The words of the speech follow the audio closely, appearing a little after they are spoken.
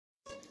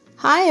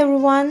Hi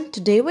everyone!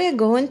 Today we are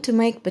going to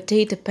make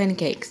potato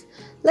pancakes.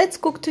 Let's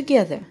cook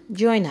together.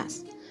 Join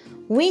us.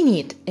 We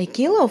need a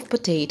kilo of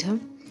potato,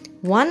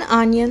 1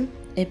 onion,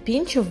 a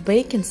pinch of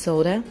baking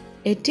soda,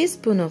 a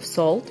teaspoon of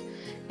salt,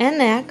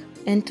 an egg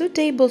and 2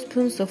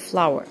 tablespoons of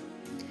flour.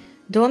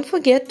 Don't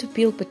forget to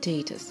peel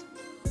potatoes.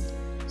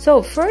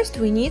 So first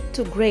we need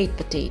to grate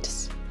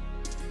potatoes.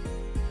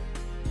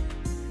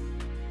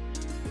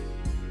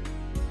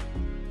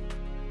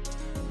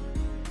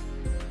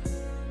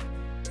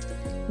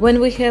 When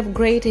we have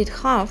grated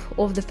half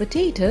of the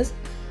potatoes,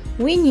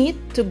 we need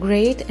to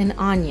grate an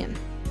onion.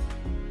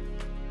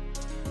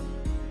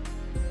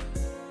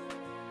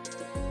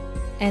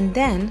 And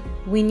then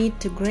we need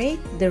to grate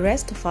the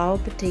rest of our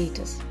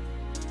potatoes.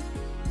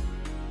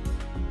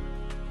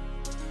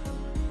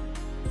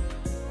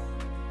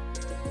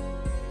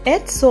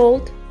 Add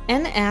salt,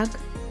 an egg,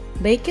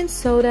 baking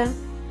soda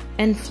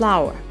and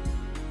flour.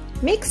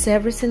 Mix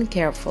everything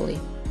carefully.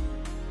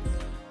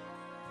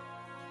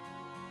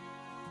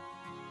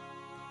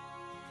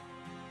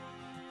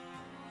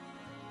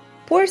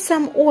 Pour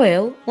some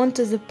oil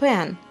onto the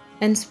pan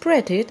and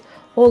spread it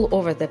all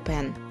over the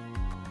pan.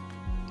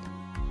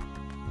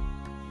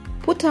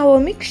 Put our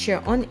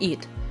mixture on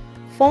it.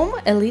 Form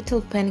a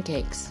little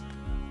pancakes.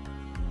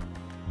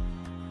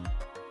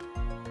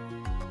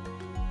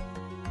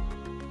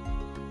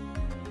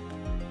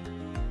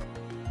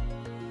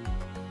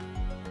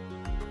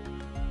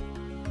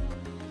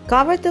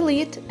 Cover the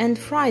lid and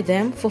fry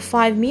them for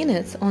 5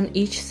 minutes on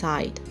each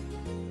side.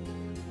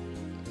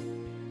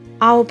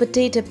 Our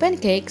potato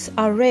pancakes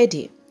are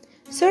ready.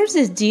 Serve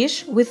this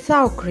dish with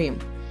sour cream.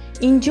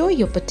 Enjoy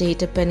your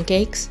potato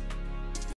pancakes!